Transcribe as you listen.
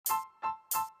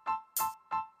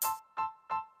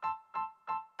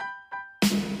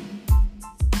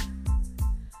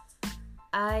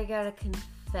I gotta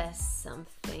confess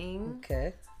something.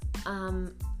 Okay.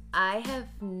 I have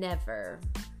never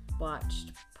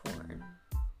watched porn.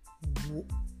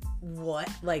 What?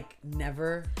 Like,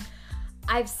 never?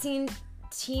 I've seen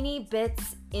teeny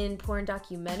bits in porn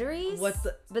documentaries.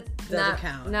 But doesn't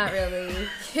count. Not really.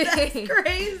 That's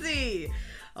crazy.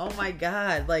 Oh my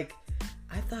God. Like,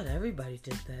 I thought everybody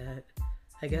did that.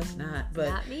 I guess not. But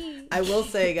not me. I will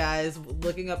say, guys,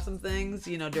 looking up some things,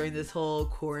 during this whole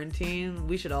quarantine,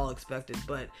 we should all expect it.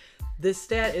 But this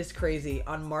stat is crazy.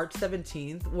 On March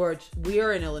 17th, which we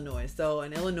are in Illinois. So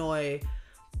in Illinois,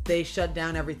 they shut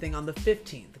down everything on the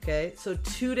 15th, okay? So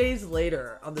 2 days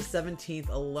later, on the 17th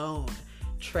alone,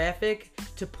 traffic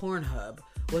to Pornhub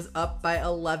was up by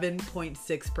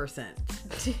 11.6%.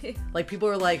 Like, people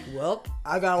are like, well,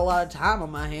 I got a lot of time on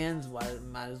my hands.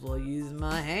 Might as well use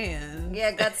my hands.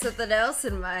 Yeah, got something else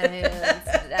in my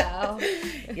hands now.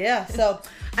 Yeah, so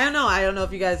I don't know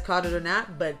if you guys caught it or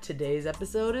not, but today's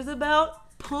episode is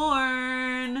about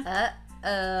porn.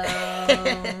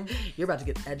 Uh-oh. You're about to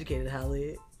get educated,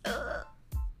 Holly.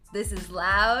 This is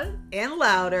Loud And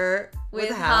Louder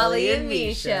with Holly and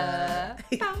Misha.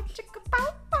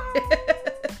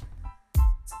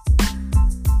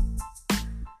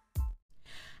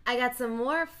 I got some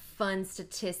more fun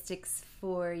statistics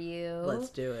for you. Let's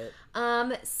do it.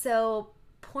 So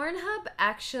Pornhub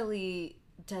actually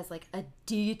does like a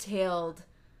detailed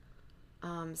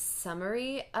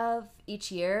summary of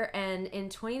each year, and in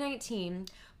 2019,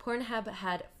 Pornhub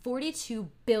had 42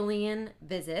 billion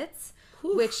visits,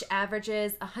 which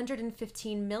averages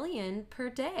 115 million per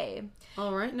day.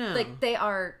 All right now. Like, they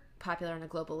are popular on a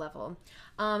global level.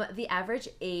 The average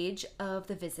age of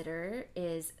the visitor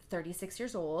is 36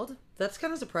 years old. That's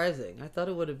kind of surprising. I thought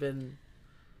it would have been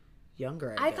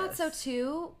younger, I guess. thought so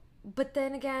too, but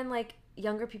then again, like,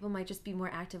 younger people might just be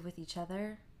more active with each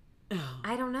other. Oh,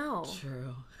 I don't know.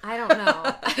 true. I don't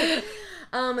know.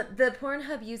 The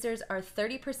Pornhub users are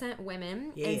 30%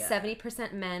 women and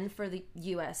 70% men for the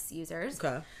U.S. users.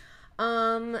 Okay.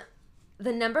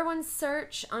 The number one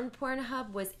search on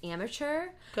Pornhub was amateur.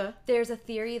 Okay. There's a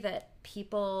theory that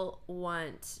people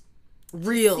want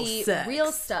Real sex.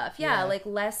 Real stuff. Yeah, like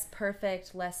less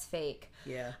perfect, less fake.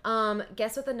 Yeah.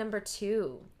 Guess what the number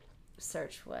two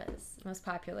search was? Most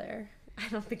popular. I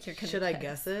don't think you're gonna Should I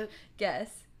guess it?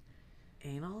 Guess.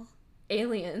 Anal?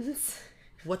 Aliens.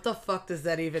 What the fuck does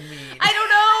that even mean? I don't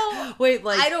know. Wait,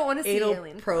 like, I don't want to see anal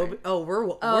alien probe. porn. Oh, we're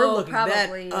looking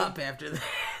probably. that up after this.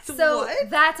 So what?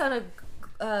 that's on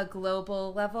a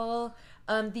global level.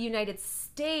 The United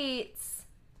States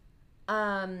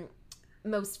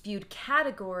most viewed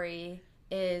category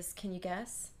is, can you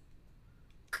guess?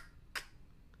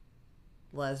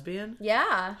 Lesbian?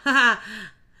 Yeah.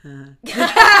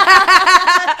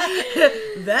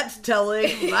 That's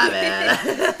telling. My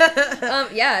bad.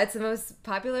 Yeah, it's the most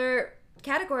popular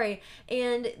category.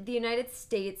 And the United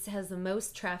States has the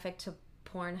most traffic to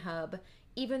Pornhub,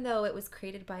 even though it was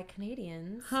created by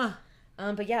Canadians. Huh.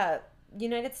 But yeah,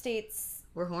 United States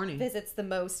We're horny. visits the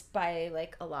most by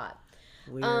like a lot.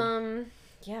 Weird.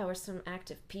 Yeah, we're some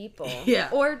active people. Yeah.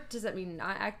 Or does that mean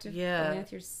not active? Yeah. Only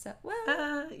with yourself?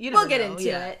 Well, You we'll never get know. into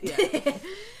Yeah, it.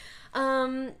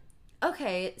 Yeah.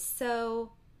 Okay,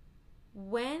 so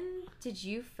when did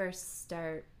you first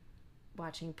start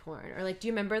watching porn? Or like, do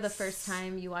you remember the first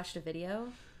time you watched a video?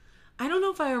 I don't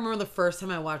know if I remember the first time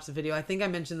I watched the video. I think I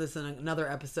mentioned this in another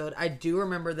episode. I do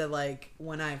remember that, like,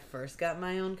 when I first got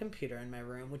my own computer in my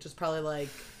room, which was probably like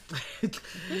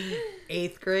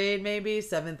 8th grade, maybe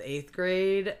 7th, 8th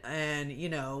grade. And,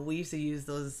 we used to use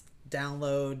those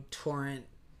download torrent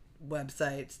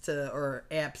websites or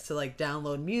apps to like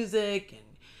download music and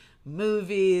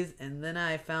movies. And then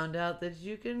I found out that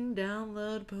you can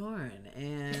download porn.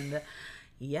 And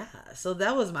yeah, so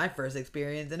that was my first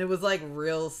experience, and it was like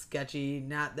real sketchy,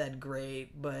 not that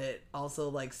great, but also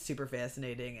like super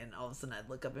fascinating. And all of a sudden I'd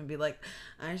look up and be like,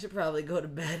 I should probably go to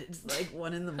bed. It's like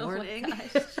 1 a.m. Oh my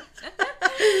gosh.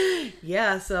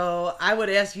 Yeah, so I would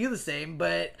ask you the same,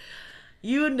 but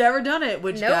you had never done it,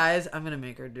 which, Nope. Guys, I'm gonna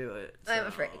make her do it. I'm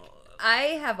afraid.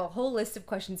 I have a whole list of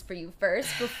questions for you first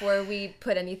before we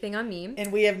put anything on me.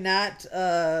 And we have not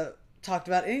talked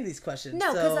about any of these questions.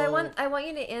 No, because so... I want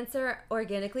you to answer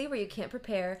organically where you can't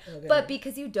prepare. Okay. But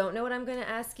because you don't know what I'm going to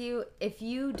ask you, if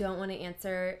you don't want to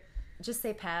answer, just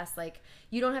say pass. Like,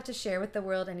 you don't have to share with the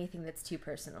world anything that's too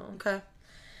personal. Okay.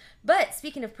 But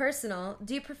speaking of personal,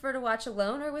 do you prefer to watch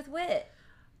alone or with Wit?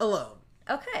 Alone.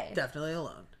 Okay. Definitely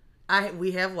alone.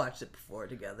 We have watched it before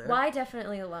together. Why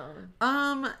definitely alone?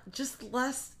 Just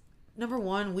less. Number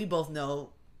one, we both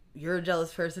know you're a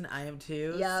jealous person. I am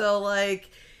too. Yep. So like,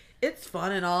 it's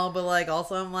fun and all, but like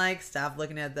also I'm like, stop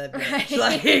looking at that bitch. Right.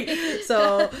 Like,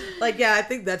 so like, yeah, I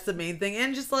think that's the main thing.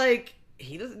 And just like,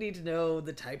 he doesn't need to know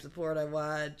the types of porn I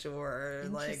watch or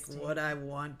like what I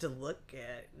want to look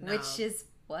at. No. Which is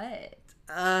what?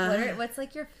 What's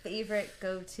like your favorite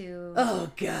go-to?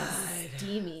 Oh God,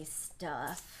 steamy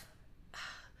stuff.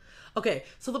 Okay,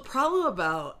 so the problem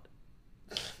about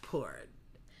porn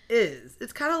is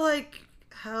it's kind of like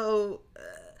how.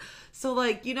 So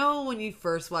like, you know, when you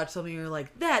first watch something, you're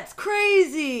like, "That's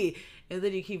crazy," and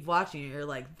then you keep watching it, you're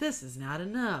like, "This is not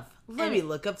enough. Let me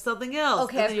look up something else."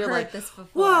 Okay, and then I've you're heard like, this before.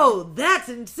 "Whoa, that's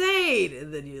insane!"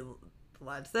 And then you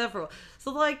watch that for a while.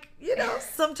 So like, you know,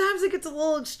 sometimes it gets a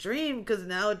little extreme because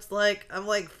now it's like I'm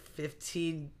like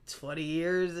 15, 20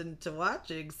 years into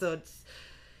watching, so it's.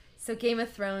 So Game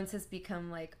of Thrones has become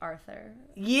like Arthur.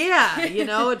 Yeah, you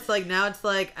know, it's like now it's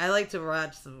like I like to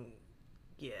watch some.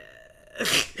 Yeah.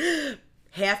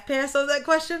 Half pass on that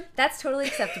question? That's totally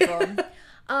acceptable.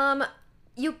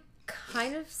 You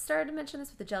kind of started to mention this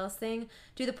with the jealous thing.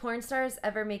 Do the porn stars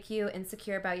ever make you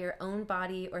insecure about your own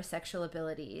body or sexual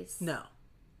abilities? No.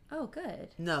 Oh,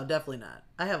 good. No, definitely not.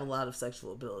 I have a lot of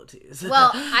sexual abilities.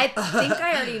 Well, I think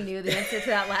I already knew the answer to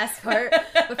that last part,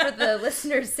 but for the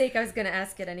listener's sake, I was going to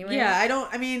ask it anyway. Yeah,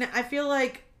 I feel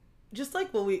like, just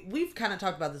like what we've kind of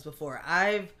talked about this before.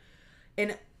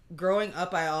 Growing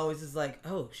up, I always was like,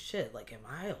 oh shit, like, am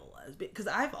I a lesbian? Because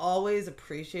I've always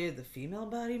appreciated the female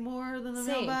body more than the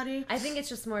male body. I think it's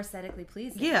just more aesthetically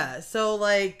pleasing. Yeah, so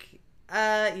like,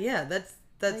 yeah, that's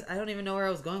like, I don't even know where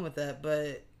I was going with that,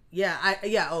 but yeah,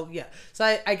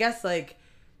 So I guess like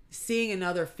seeing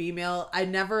another female, I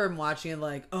never am watching it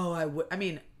like, oh, I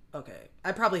mean, okay,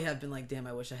 I probably have been like, damn,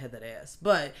 I wish I had that ass,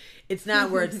 but it's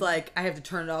not where it's like I have to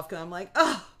turn it off because I'm like,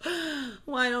 oh,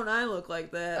 why don't I look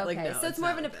like that? Okay, like, no, so it's more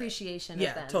of an like appreciation that.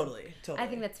 of them. Yeah, totally. I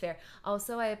think that's fair.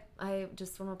 Also, I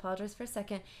just want to apologize for a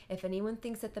second. If anyone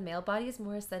thinks that the male body is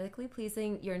more aesthetically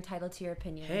pleasing, you're entitled to your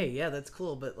opinion. Hey, yeah, that's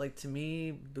cool, but like to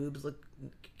me, boobs look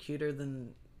cuter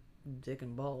than dick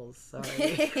and balls.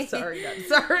 Sorry.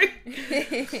 Sorry.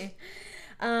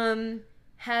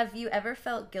 Have you ever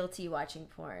felt guilty watching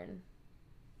porn?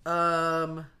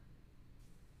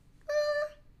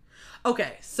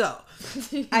 Okay, so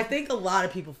I think a lot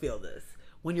of people feel this.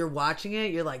 When you're watching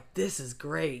it, you're like, this is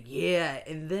great, yeah.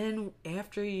 And then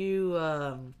after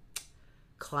you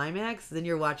climax, then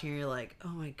you're watching and you're like, oh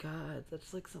my God,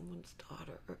 that's like someone's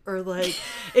daughter. Or like,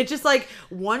 it's just like,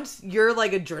 once your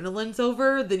like adrenaline's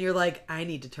over, then you're like, I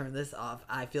need to turn this off.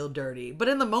 I feel dirty. But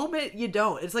in the moment, you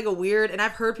don't. It's like a weird, and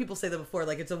I've heard people say that before,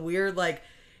 like it's a weird like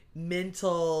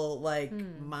mental like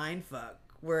mind fuck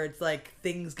where it's like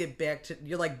things get back to,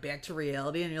 you're like back to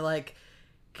reality and you're like,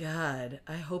 God,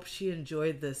 I hope she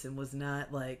enjoyed this and was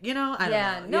not like, I don't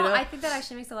know. No, you know? I think that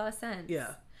actually makes a lot of sense.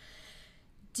 Yeah.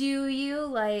 Do you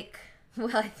like,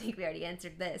 well, I think we already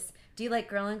answered this. Do you like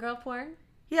girl on girl porn?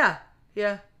 Yeah.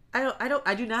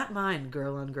 I do not mind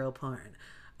girl on girl porn.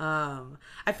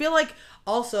 I feel like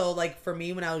also like for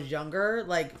me when I was younger,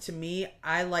 like to me,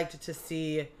 I liked to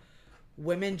see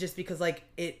women just because like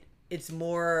it's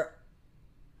more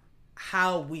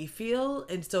how we feel,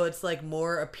 and so it's like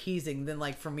more appeasing than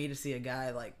like for me to see a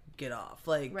guy like get off,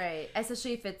 like right,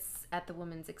 especially if it's at the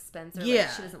woman's expense or yeah,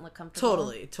 like she doesn't look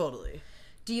comfortable. Totally.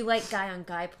 Do you like guy on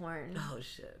guy porn? Oh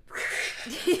shit.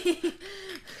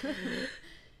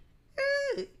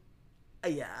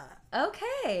 Yeah.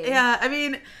 Okay. Yeah, I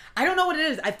mean, I don't know what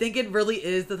it is. I think it really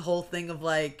is the whole thing of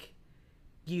like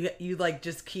you like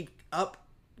just keep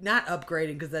not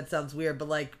upgrading because that sounds weird, but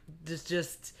like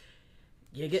just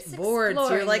you get bored,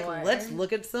 so you're like, more. Let's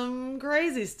look at some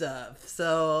crazy stuff.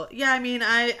 So yeah, I mean,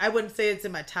 I wouldn't say it's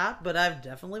in my top, but I've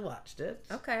definitely watched it.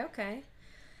 Okay.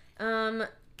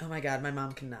 Oh my God, my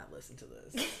mom cannot listen to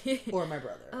this, or my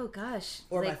brother. Oh gosh,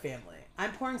 or my family.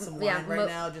 I'm pouring some wine right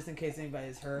now, just in case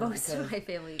anybody's heard. Most of my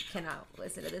family cannot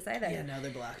listen to this either. Yeah, no,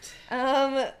 they're blocked.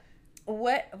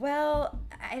 What? Well,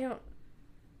 I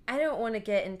don't want to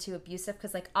get into abusive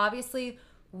because, like, obviously,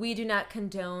 we do not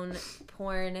condone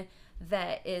porn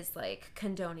that is like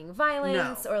condoning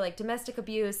violence or like domestic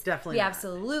abuse. Definitely, we not.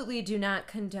 Absolutely do not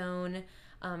condone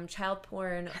child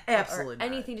porn. Absolutely, or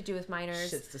anything to do with minors.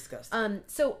 Shit's disgusting.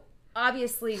 So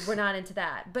obviously, we're not into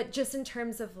that. But just in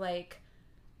terms of like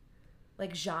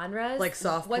genres, like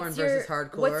soft porn versus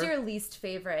hardcore. What's your least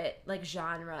favorite like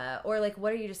genre, or like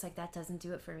what are you just like that doesn't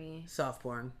do it for me? Soft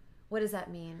porn. What does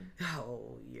that mean?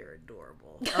 Oh, you're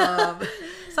adorable.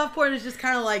 Soft porn is just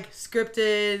kind of like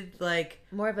scripted, like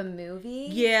more of a movie.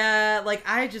 Yeah, like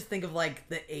I just think of like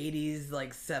the 80s,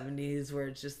 like 70s, where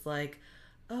it's just like,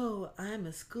 oh, I'm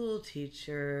a school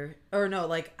teacher, or no,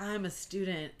 like I'm a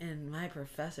student and my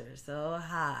professor's so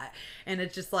hot, and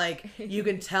it's just like you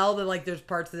can tell that like there's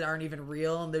parts that aren't even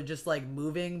real and they're just like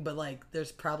moving, but like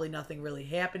there's probably nothing really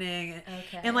happening.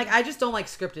 Okay. And like I just don't like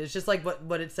scripted. It's just like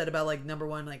what it said about like number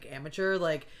one, like amateur,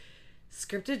 like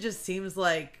scripted just seems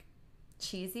like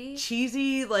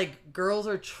cheesy, like girls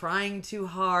are trying too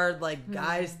hard, like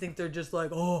guys think they're just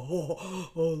like oh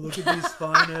look at these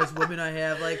fine ass women I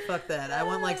have, like fuck that. I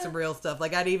want like some real stuff.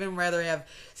 Like I'd even rather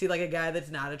see like a guy that's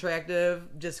not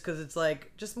attractive just because it's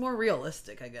like just more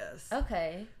realistic, I guess.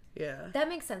 Okay. Yeah, that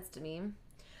makes sense to me.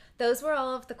 Those were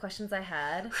all of the questions I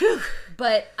had,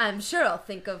 but I'm sure I'll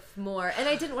think of more, and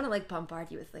I didn't want to like bombard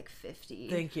you with like 50.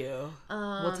 Thank you.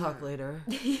 We'll talk later.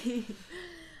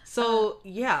 So,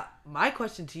 yeah, my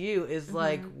question to you is,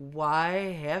 like,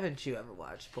 why haven't you ever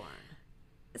watched porn?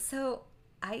 So,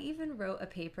 I even wrote a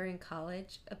paper in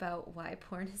college about why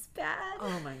porn is bad.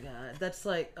 Oh, my God. That's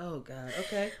like, oh, God.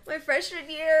 Okay. My freshman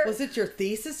year. Was it your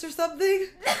thesis or something?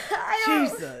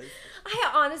 Jesus.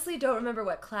 I honestly don't remember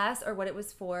what class or what it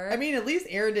was for. I mean, at least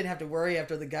Erin didn't have to worry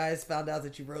after the guys found out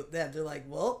that you wrote that. They're like,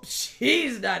 well,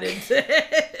 she's not into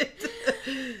it.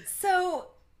 So...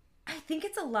 I think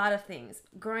it's a lot of things.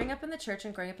 Growing up in the church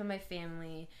and growing up in my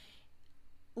family,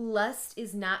 lust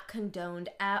is not condoned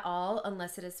at all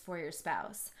unless it is for your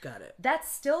spouse. Got it. That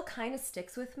still kind of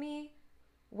sticks with me,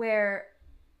 where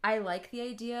I like the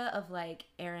idea of like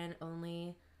Erin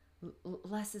only.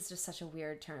 Lust is just such a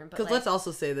weird term. Because like, let's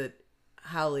also say that,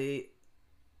 Holly,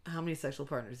 how many sexual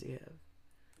partners do you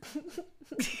have?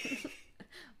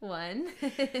 One.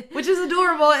 Which is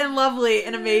adorable and lovely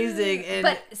and amazing.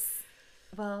 And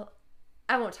well,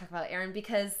 I won't talk about Erin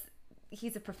because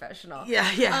he's a professional.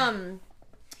 Yeah.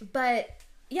 But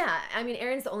yeah, I mean,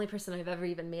 Erin's the only person I've ever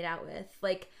even made out with.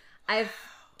 Like, I've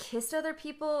kissed other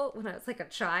people when I was like a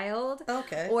child.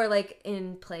 Okay. Or like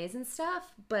in plays and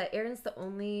stuff, but Erin's the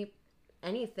only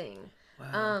anything.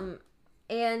 Wow.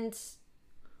 And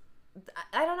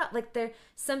I don't know, like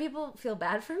some people feel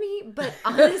bad for me, but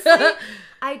honestly,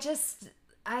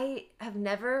 I have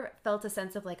never felt a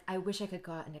sense of like, I wish I could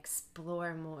go out and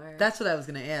explore more. That's what I was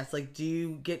going to ask. Like, do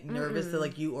you get nervous that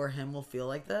like you or him will feel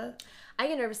like that? I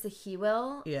get nervous that he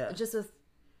will. Yeah. Just with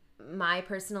my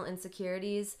personal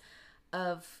insecurities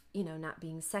of, not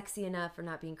being sexy enough or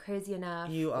not being crazy enough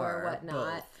or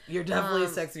whatnot. Both. You're definitely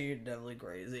sexy. You're definitely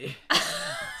crazy.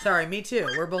 Sorry, me too.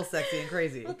 We're both sexy and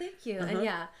crazy. Well, thank you. And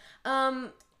yeah.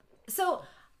 So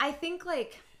I think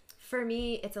like for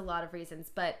me, it's a lot of reasons,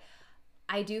 but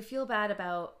I do feel bad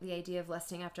about the idea of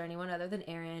lusting after anyone other than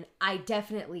Erin. I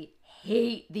definitely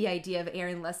hate the idea of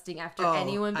Erin lusting after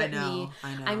anyone but me.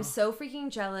 I know. I'm so freaking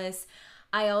jealous.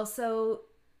 I also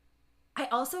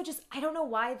just, I don't know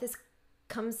why this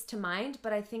comes to mind,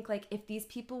 but I think like if these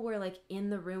people were like in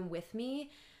the room with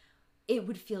me, it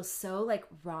would feel so like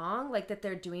wrong, like that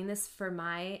they're doing this for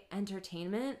my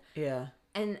entertainment. Yeah.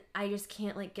 And I just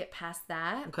can't like get past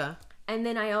that. Okay. And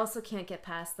then I also can't get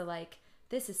past the like,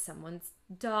 this is someone's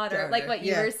daughter. Like what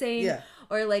you were saying. Yeah.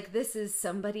 Or like this is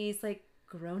somebody's like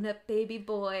grown-up baby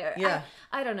boy. Or yeah.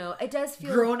 I don't know. It does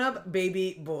feel grown-up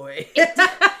baby boy.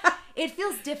 It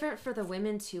feels different for the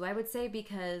women too, I would say,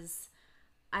 because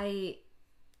I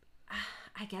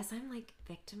guess I'm like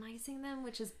victimizing them,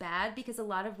 which is bad because a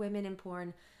lot of women in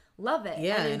porn love it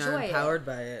and enjoy are empowered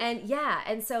by it.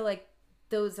 And so like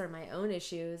those are my own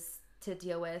issues to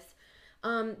deal with.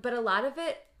 But a lot of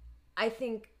it, I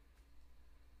think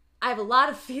I have a lot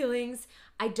of feelings.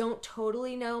 I don't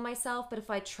totally know myself, but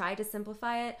if I try to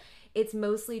simplify it, it's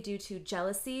mostly due to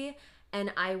jealousy,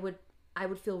 and I would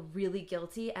feel really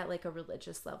guilty at like a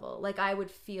religious level. Like I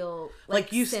would feel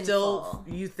like you sinful.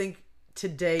 you think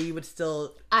today you would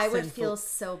still I would feel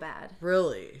so bad.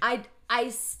 Really? I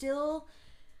still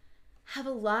have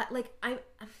a lot, like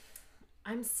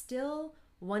I'm still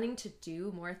wanting to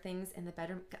do more things in the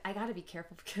bedroom. I gotta be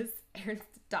careful because Erin's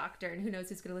a doctor and who knows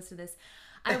who's gonna listen to this.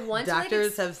 I want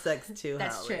doctors to have sex too.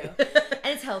 That's Holly. true.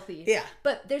 And it's healthy. Yeah.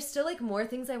 But there's still like more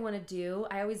things I want to do.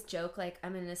 I always joke like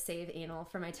I'm gonna save anal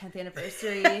for my 10th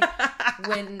anniversary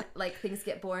when like things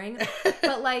get boring.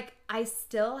 But like I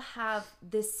still have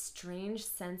this strange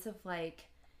sense of like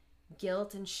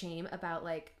guilt and shame about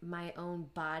like my own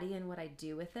body and what I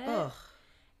do with it. Ugh.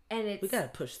 And we gotta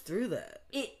push through that.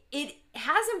 It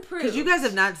has improved because you guys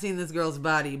have not seen this girl's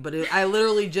body, but I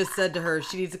literally just said to her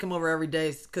she needs to come over every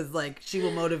day because like she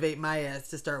will motivate my ass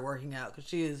to start working out because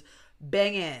she is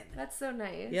banging. That's so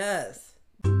nice. Yes.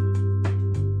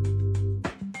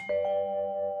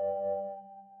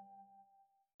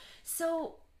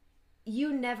 So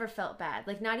you never felt bad,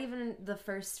 like not even the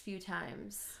first few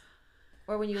times.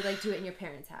 Or when you would like do it in your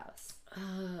parents' house?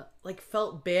 Like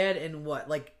felt bad in what?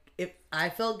 Like if I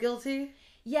felt guilty?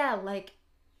 Yeah, like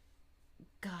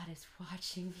God is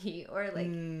watching me, or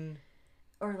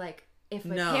like if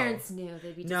my parents knew,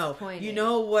 they'd be disappointed. You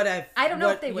know what I don't know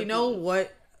if they would. You know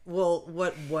what? Well,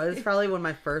 what was probably one of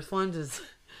my first ones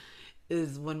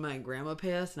is when my grandma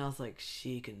passed, and I was like,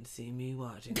 she can see me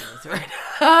watching this right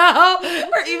now.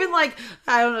 Or even like,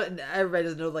 I don't know, everybody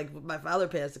doesn't know, like my father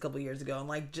passed a couple years ago, and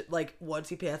like once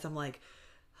he passed, I'm like,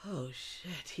 oh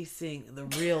shit, he's seeing the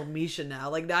real Misha now.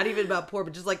 Like not even about porn,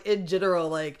 but just like in general,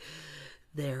 like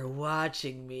they're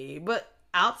watching me. But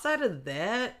outside of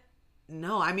that,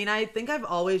 no. I mean, I think I've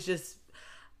always just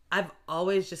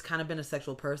kind of been a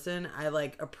sexual person. I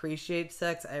like appreciate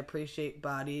sex. I appreciate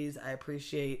bodies. I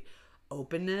appreciate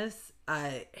openness.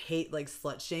 I hate like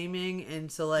slut shaming.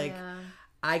 And so like,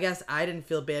 I guess I didn't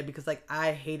feel bad because like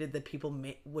I hated that people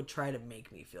would try to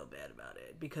make me feel bad about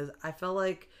it, because I felt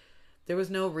like there was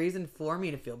no reason for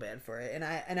me to feel bad for it. And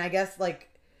I guess like,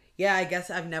 yeah, I guess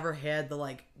I've never had the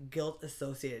like guilt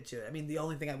associated to it. I mean, the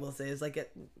only thing I will say is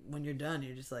like when you're done,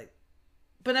 you're just like,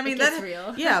 but I mean, that's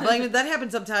real. Yeah, but I mean, that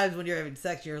happens sometimes when you're having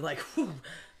sex. You're like, whew,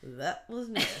 that was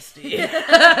nasty. and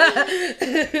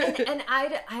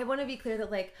I want to be clear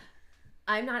that like,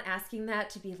 I'm not asking that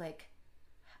to be like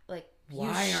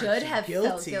why you should have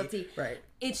felt guilty. Right.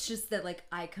 It's just that like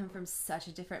I come from such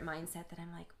a different mindset that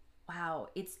I'm like, wow,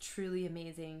 it's truly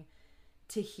amazing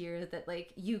to hear that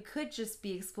like you could just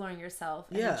be exploring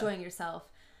yourself and enjoying yourself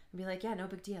and be like, yeah, no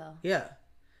big deal. Yeah,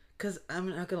 because I'm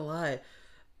not gonna lie.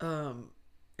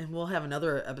 And we'll have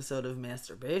another episode of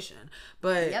masturbation,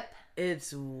 but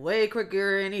it's way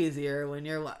quicker and easier when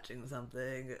you're watching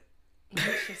something.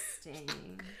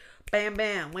 Interesting. Bam,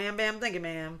 bam, wham, bam, thank you,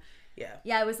 ma'am. Yeah.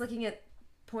 Yeah, I was looking at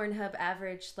Pornhub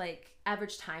average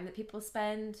time that people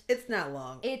spend. It's not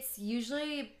long. It's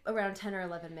usually around 10 or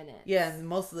 11 minutes. Yeah, and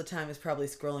most of the time is probably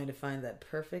scrolling to find that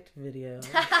perfect video.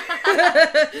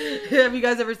 Have you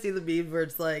guys ever seen the meme where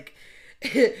it's like,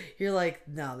 you're like,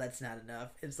 no, that's not enough.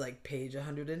 It's like page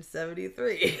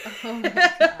 173. Oh my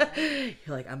God.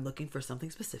 You're like, I'm looking for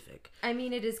something specific. I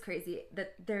mean, it is crazy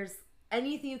that there's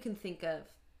anything you can think of,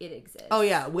 it exists. Oh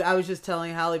yeah, I was just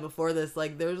telling Hallie before this,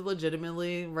 like there's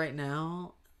legitimately right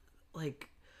now, like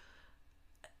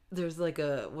there's like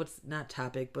a, what's not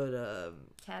topic, but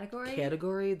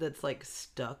category that's like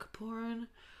stuck porn,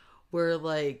 where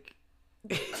like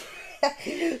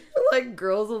like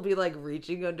girls will be like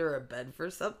reaching under a bed for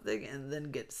something and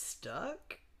then get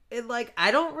stuck. And like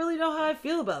I don't really know how I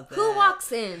feel about that. Who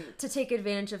walks in to take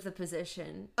advantage of the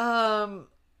position?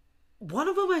 One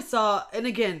of them I saw, and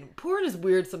again, porn is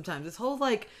weird sometimes. This whole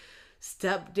like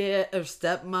stepdad or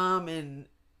stepmom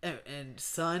and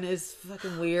son is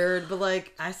fucking weird. But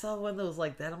like I saw one that was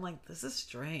like that. I'm like, this is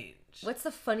strange. What's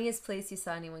the funniest place you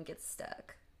saw anyone get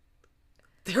stuck?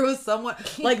 There was someone,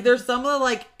 like, there's some of the,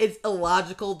 like, it's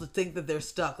illogical to think that they're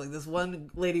stuck. Like, this one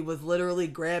lady was literally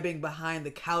grabbing behind the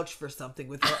couch for something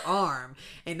with her arm.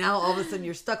 And now all of a sudden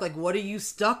you're stuck. Like, what are you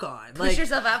stuck on? Push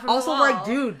yourself out from the wall. Also, like,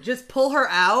 dude, just pull her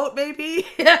out, maybe.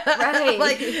 Right.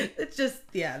 Like, it's just,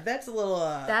 yeah, that's a little,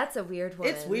 that's a weird one.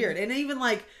 It's weird. And even,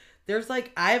 like, there's,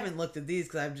 like, I haven't looked at these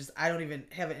because I don't even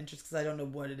have an interest because I don't know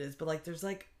what it is. But, like, there's,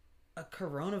 like, a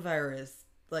coronavirus,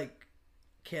 like,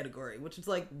 category, which is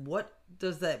like, what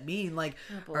does that mean? Like,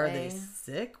 are they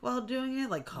sick while doing it?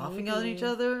 Like coughing on each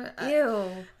other?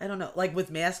 Ew. I don't know. Like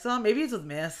with masks on? Maybe it's with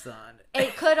masks on.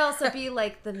 It could also be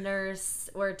like the nurse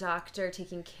or doctor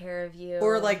taking care of you.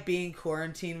 Or like being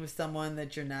quarantined with someone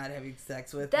that you're not having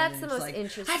sex with. That's the most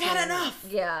interesting. I've had enough!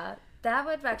 Yeah. That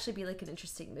would actually be like an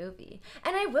interesting movie.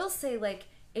 And I will say, like,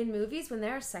 in movies, when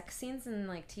there are sex scenes in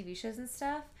like TV shows and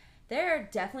stuff, there are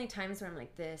definitely times where I'm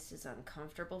like, this is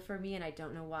uncomfortable for me and I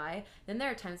don't know why. Then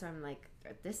there are times where I'm like,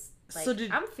 this, like, so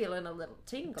I'm feeling a little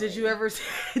tingle. Did you ever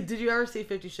see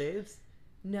 50 Shades?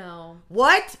 No.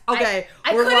 What? Okay.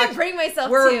 I couldn't bring myself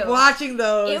to. We're watching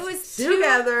those it was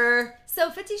together. So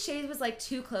 50 Shades was like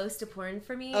too close to porn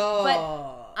for me. Oh.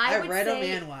 But I read them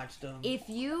and watched them. If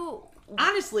you...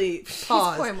 Honestly, pause. He's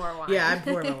pouring more wine. Yeah, I'm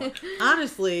pouring more wine.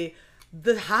 Honestly...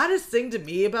 The hottest thing to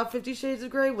me about 50 Shades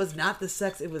of Grey was not the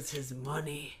sex, it was his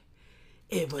money.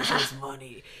 It was his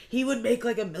money. He would make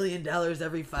like $1 million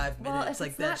every 5 minutes. Well, if like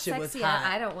it's that not shit sexy, was hot.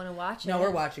 I don't want to watch it. No,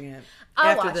 we're watching it.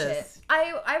 I'll watch it.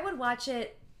 I would watch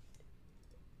it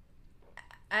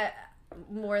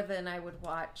more than I would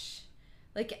watch.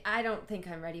 Like, I don't think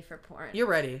I'm ready for porn. You're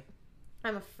ready.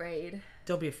 I'm afraid.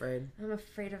 Don't be afraid. I'm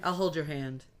afraid of... I'll hold your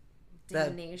hand.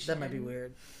 Damnation. That might be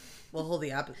weird. we'll hold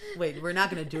the opposite. Wait, we're not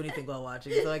going to do anything while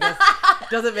watching, so I guess it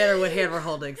doesn't matter what hand we're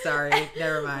holding. Sorry,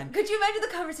 never mind. Could you imagine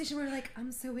the conversation where we're like,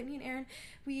 so Whitney and Aaron,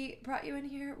 we brought you in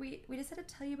here. We just had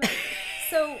to tell you about it.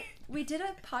 So we did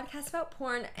a podcast about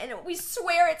porn, and we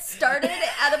swear it started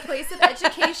at a place of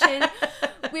education.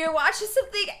 We were watching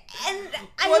something, and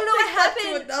I don't know what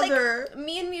happened. Like,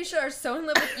 me and Misha are so in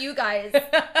love with you guys.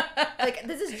 Like,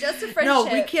 this is just a friendship. No,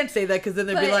 we can't say that because then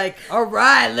they'd be like, all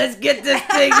right, let's get this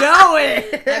thing going.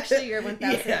 Actually, you're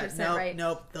 1,000% right.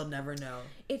 Nope, they'll never know.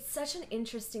 It's such an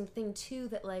interesting thing, too,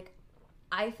 that, like,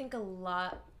 I think a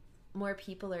lot more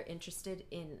people are interested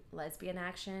in lesbian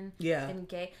action and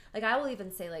gay. Like, I will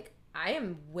even say, like, I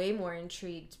am way more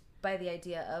intrigued by the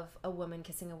idea of a woman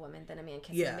kissing a woman than a man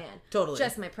kissing a man. Totally.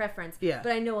 Just my preference. Yeah.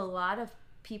 But I know a lot of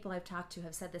people I've talked to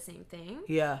have said the same thing.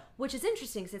 Yeah. Which is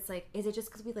interesting because it's like, is it just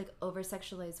because we like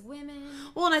over-sexualize women?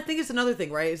 Well, and I think it's another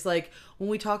thing, right? It's like when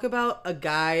we talk about a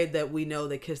guy that we know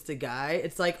that kissed a guy,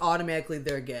 it's like automatically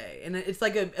they're gay. And it's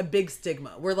like a big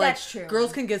stigma. We're like, that's true.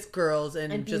 Girls can kiss girls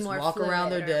and just walk around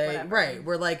their day. Whatever. Right.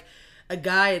 We're like, a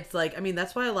guy, it's like, I mean,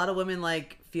 that's why a lot of women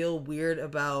like feel weird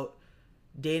about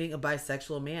dating a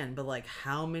bisexual man, but like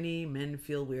how many men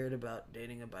feel weird about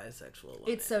dating a bisexual woman?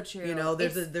 It's so true. You know,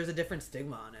 there's a different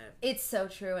stigma on it. It's so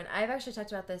true. And I've actually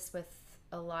talked about this with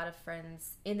a lot of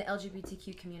friends in the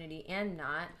LGBTQ community and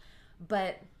not,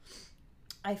 but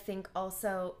I think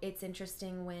also it's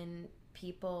interesting when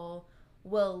people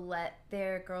will let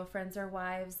their girlfriends or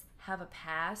wives have a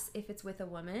pass if it's with a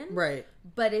woman. Right.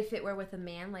 But if it were with a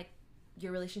man, like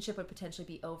your relationship would potentially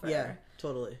be over. Yeah,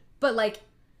 totally. But like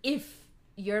if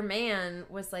your man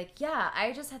was like, yeah,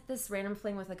 I just had this random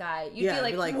fling with a guy, you'd be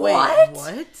like, what? Wait,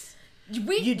 what?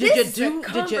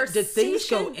 Did things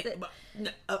go? And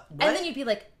then you'd be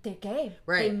like, they're gay.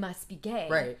 Right. They must be gay.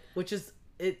 Right. Which is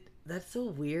it. That's so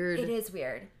weird. It is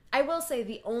weird. I will say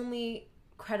the only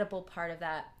credible part of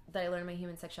that I learned in my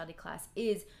human sexuality class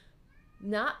is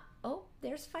not. Oh,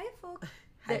 there's Fievel.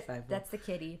 Hi, Fievel. That's the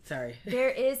kitty. Sorry. There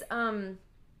is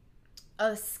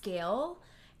a scale.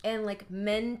 And, like,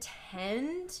 men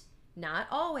tend, not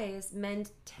always, men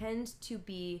tend to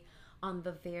be on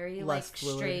the very, less like,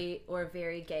 fluid, straight or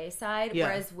very gay side,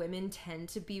 whereas women tend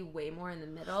to be way more in the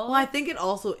middle. Well, I think it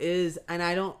also is,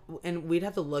 and we'd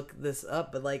have to look this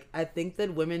up, but, like, I think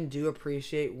that women do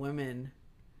appreciate women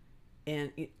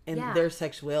and their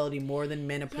sexuality more than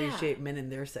men appreciate men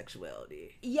and their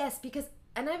sexuality. Yes, because,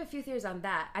 and I have a few theories on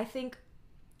that. I think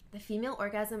the female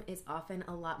orgasm is often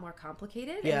a lot more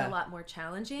complicated and a lot more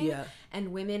challenging. Yeah.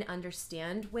 And women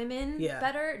understand women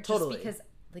better just because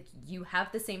like you have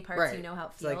the same parts, you know how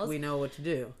it feels. It's like we know what to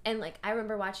do. And like I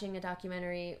remember watching a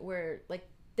documentary where like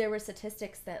there were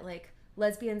statistics that like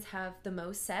lesbians have the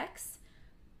most sex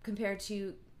compared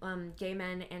to gay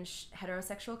men and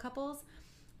heterosexual couples,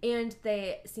 and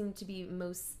they seem to be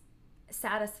most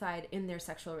satisfied in their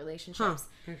sexual relationships.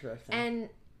 Interesting. And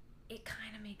it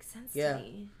kind of makes sense to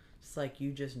me. It's like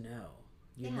you just know.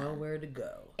 You know where to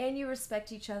go. And you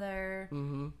respect each other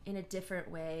in a different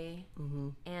way. Mm-hmm.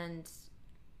 And,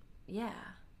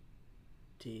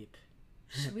 Deep.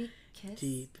 Should we kiss?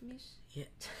 Deep. Mish? Yeah.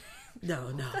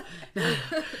 No.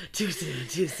 Too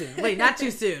soon. Wait, not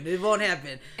too soon. It won't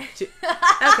happen. Okay.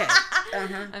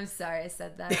 Uh-huh. I'm sorry I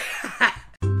said that.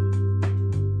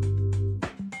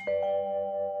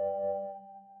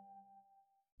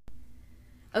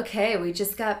 Okay, we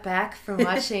just got back from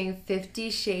watching 50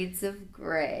 Shades of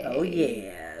Grey. Oh,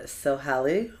 yeah. So,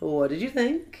 Holly, what did you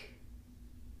think?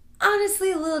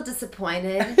 Honestly, a little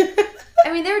disappointed.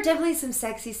 I mean, there were definitely some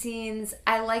sexy scenes.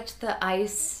 I liked the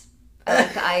ice. I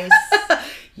liked the ice.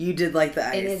 You did like the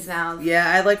ice. In his mouth. Yeah,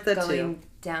 I liked that too. Going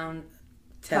down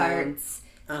parts.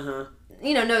 Uh-huh.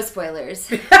 You know, no spoilers.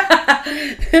 For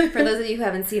those of you who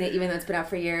haven't seen it, even though it's been out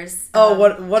for years. Oh,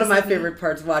 one of my favorite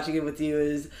parts watching it with you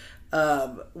is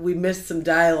we missed some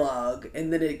dialogue,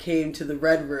 and then it came to the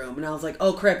red room, and I was like,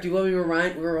 oh crap, do you want me to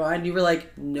rewind? You were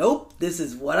like, nope, this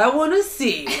is what I want to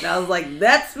see. And I was like,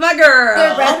 that's my girl.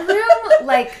 The red room,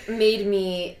 like, made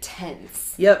me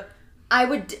tense. Yep. I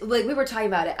would, like, we were talking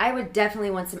about it, I would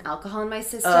definitely want some alcohol in my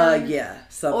system.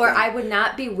 Something. Or I would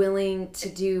not be willing to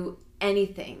do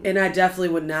anything. And I definitely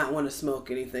would not want to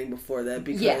smoke anything before that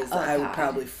because I would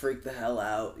probably freak the hell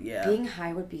out. Yeah. Being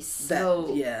high would be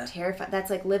so terrifying.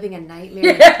 That's like living a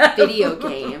nightmare in a video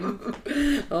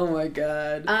game. Oh my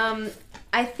God.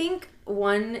 I think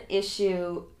one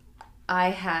issue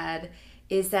I had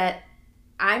is that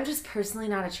I'm just personally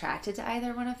not attracted to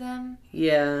either one of them.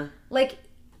 Yeah. Like,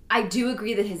 I do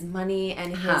agree that his money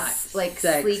and his like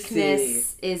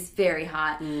sleekness is very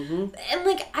hot, and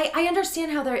like I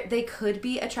understand how they could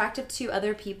be attractive to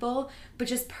other people, but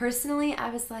just personally, I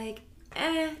was like,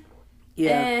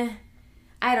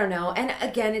 I don't know. And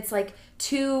again, it's like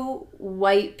two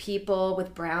white people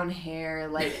with brown hair,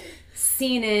 like,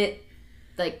 seen it,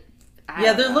 like, I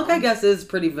don't their know. look, I guess, is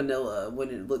pretty vanilla when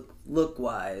it look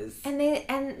wise.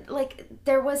 And like,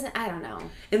 there wasn't, I don't know.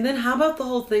 And then how about the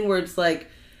whole thing where it's like,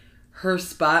 her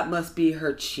spot must be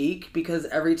her cheek, because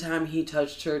every time he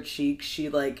touched her cheek, she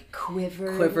like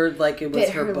quivered like it was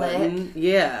her button. Lip.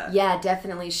 Yeah,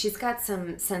 definitely. She's got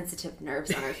some sensitive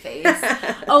nerves on her face.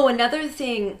 Oh, another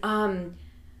thing,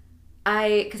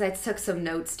 because I took some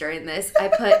notes during this, I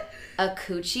put a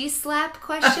coochie slap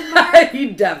question mark.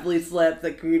 You definitely slapped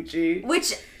the coochie.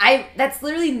 Which that's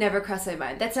literally never crossed my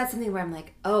mind. That's not something where I'm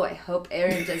like, oh, I hope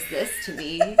Aaron does this to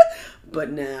me. But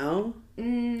now?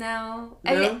 No.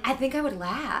 I mean, I think I would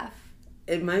laugh.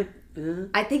 It might.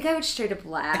 I think I would straight up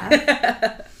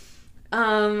laugh.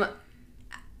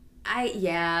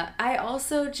 I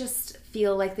also just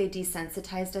feel like they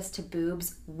desensitized us to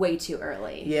boobs way too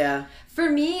early. Yeah. For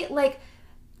me, like,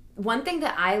 one thing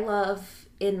that I love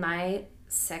in my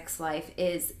sex life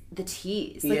is the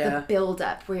tease. Like, the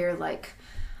build-up where you're like,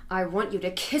 I want you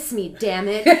to kiss me, damn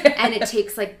it. And it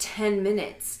takes like 10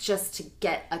 minutes just to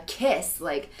get a kiss.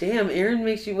 Like, damn, Aaron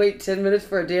makes you wait 10 minutes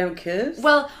for a damn kiss?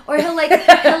 Well, or he'll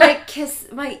kiss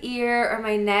my ear or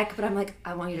my neck, but I'm like,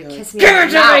 I want you to kiss me in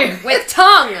the mouth with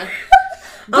tongue.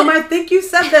 I think you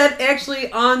said that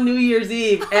actually on New Year's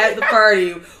Eve at the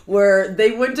party where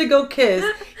they went to go kiss.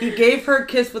 He gave her a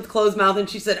kiss with closed mouth and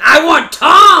she said, I want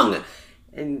tongue!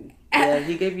 And yeah,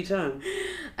 he gave you tongue.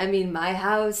 I mean, my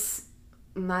house,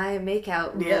 my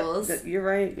makeout rules. You're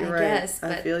right. I guess,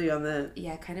 but I feel you on that.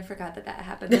 Yeah, I kind of forgot that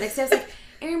happened. The next day I was like,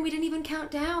 Aaron, we didn't even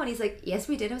count down. He's like, yes,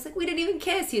 we did. I was like, we didn't even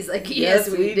kiss. He's like, yes,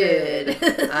 we did.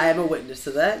 I am a witness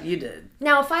to that. You did.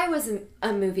 Now, if I was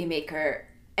a movie maker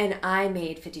and I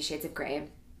made 50 Shades of Grey,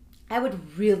 I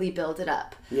would really build it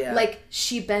up. Yeah. Like,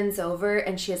 she bends over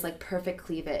and she has, like, perfect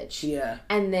cleavage. Yeah.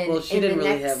 And then well, she didn't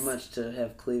really have much to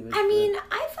have cleavage. I mean,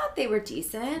 I thought they were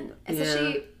decent.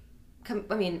 Especially,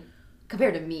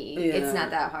 compared to me, it's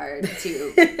not that hard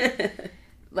to,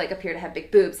 like, appear to have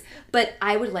big boobs. But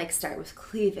I would, like, start with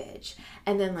cleavage.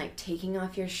 And then, like, taking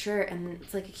off your shirt and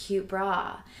it's, like, a cute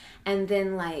bra. And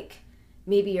then, like,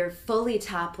 maybe you're fully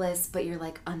topless, but you're,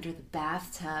 like, under the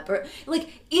bathtub. Or,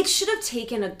 like, it should have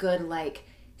taken a good, like,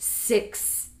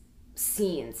 6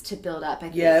 scenes to build up. I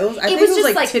think. Yeah, I think it was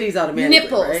just like titties automatically,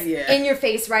 nipples right? in your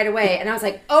face right away. And I was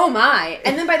like, oh, my.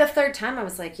 And then by the third time, I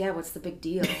was like, yeah, what's the big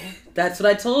deal? That's what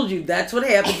I told you. That's what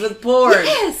happens with porn.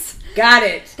 Yes! Got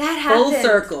it. That happened. Full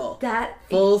circle.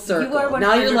 Full circle.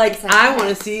 Now you're like, I want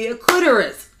to see a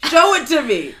clitoris. Show it to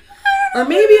me. Or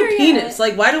maybe a penis.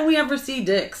 Like, why don't we ever see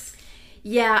dicks?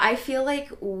 Yeah, I feel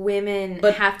like women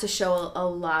have to show a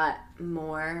lot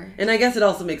more. And I guess it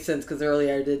also makes sense because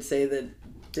earlier I did say that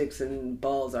dicks and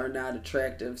balls are not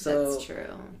attractive. So that's true.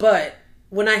 But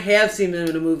when I have seen them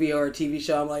in a movie or a TV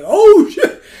show, I'm like, oh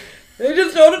shit, they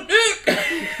just showed a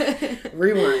dick.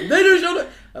 Rewind. They just showed it.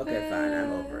 Okay, fine,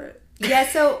 I'm over it. Yeah.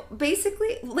 So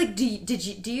basically, like, do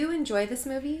you enjoy this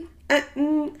movie?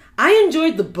 I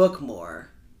enjoyed the book more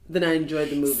than I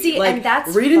enjoyed the movie. See, like, and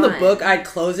that's reading fun. The book, I'd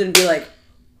close it and be like,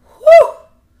 whew,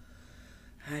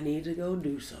 I need to go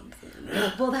do something.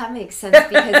 Well, that makes sense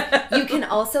because you can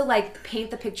also, like, paint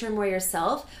the picture more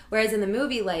yourself. Whereas in the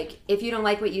movie, like, if you don't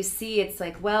like what you see, it's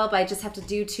like, well, but I just have to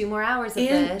do 2 more hours of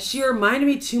this. And she reminded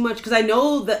me too much because I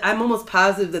know that I'm almost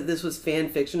positive that this was fan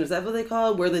fiction. Is that what they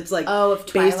call it? Where it's like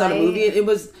based on a movie. It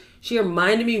was. She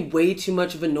reminded me way too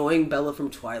much of annoying Bella from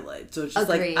Twilight. So it's just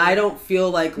like, I don't feel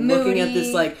like looking at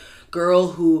this like girl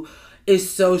who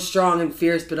is so strong and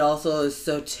fierce but also is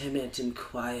so timid and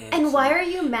quiet. And why are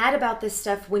you mad about this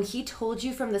stuff when he told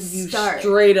you from the start? You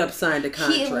straight up signed a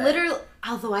contract. He literally,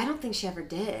 although I don't think she ever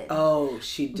did. Oh,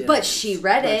 she did. But she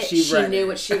read it. She knew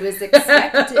what she was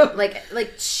expected.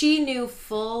 like she knew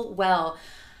full well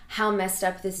how messed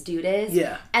up this dude is.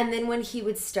 Yeah. And then when he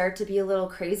would start to be a little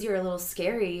crazy or a little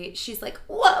scary, she's like,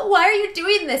 "What? Why are you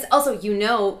doing this?" Also,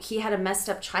 he had a messed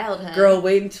up childhood. Girl,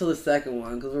 wait until the second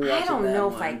one because we're watching that one. I don't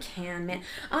know if I can, man.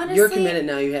 Honestly, you're committed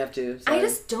now. You have to. Sorry. I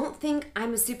just don't think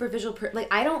I'm a super visual person. Like,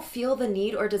 I don't feel the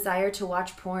need or desire to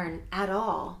watch porn at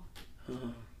all.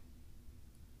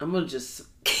 I'm gonna just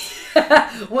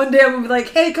one day I'm gonna be like,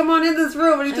 "Hey, come on in this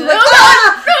room," and she's like,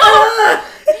 "Ah!"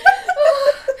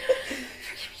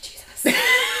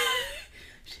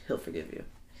 He'll forgive you.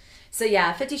 So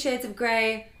yeah, 50 Shades of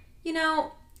Grey,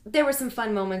 there were some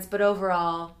fun moments, but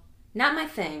overall, not my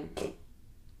thing.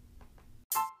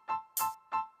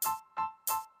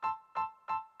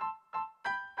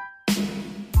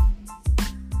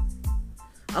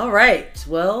 All right.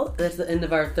 Well, that's the end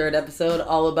of our third episode,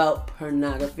 all about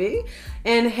pornography.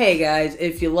 And hey, guys,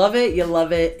 if you love it, you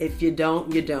love it. If you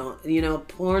don't, you don't. You know,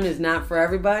 porn is not for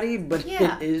everybody, but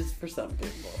Yeah. it is for some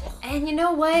people. And you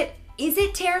know what? Is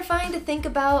it terrifying to think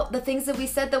about the things that we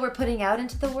said that we're putting out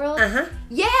into the world? Uh-huh.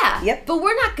 Yeah. Yep. But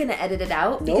we're not going to edit it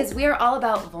out Nope. because we are all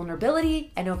about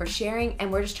vulnerability and oversharing,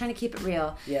 and we're just trying to keep it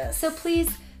real. Yes. So please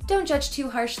don't judge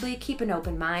too harshly. Keep an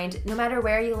open mind, no matter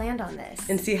where you land on this.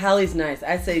 And see, Holly's nice.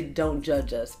 I say don't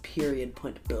judge us, period,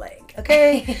 point blank.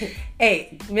 Okay?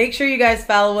 Hey, make sure you guys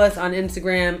follow us on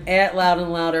Instagram at Loud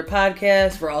and Louder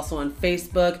Podcast. We're also on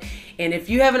Facebook. And if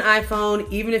you have an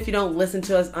iPhone, even if you don't listen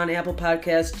to us on Apple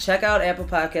Podcasts, check out Apple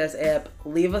Podcast app.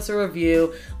 Leave us a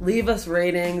review. Leave us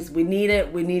ratings. We need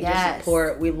it. We need your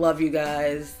support. We love you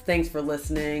guys. Thanks for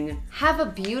listening. Have a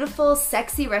beautiful,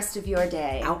 sexy rest of your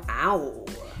day. Ow, ow.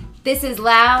 This is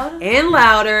Loud And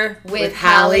Louder with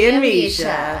Holly and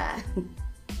Misha.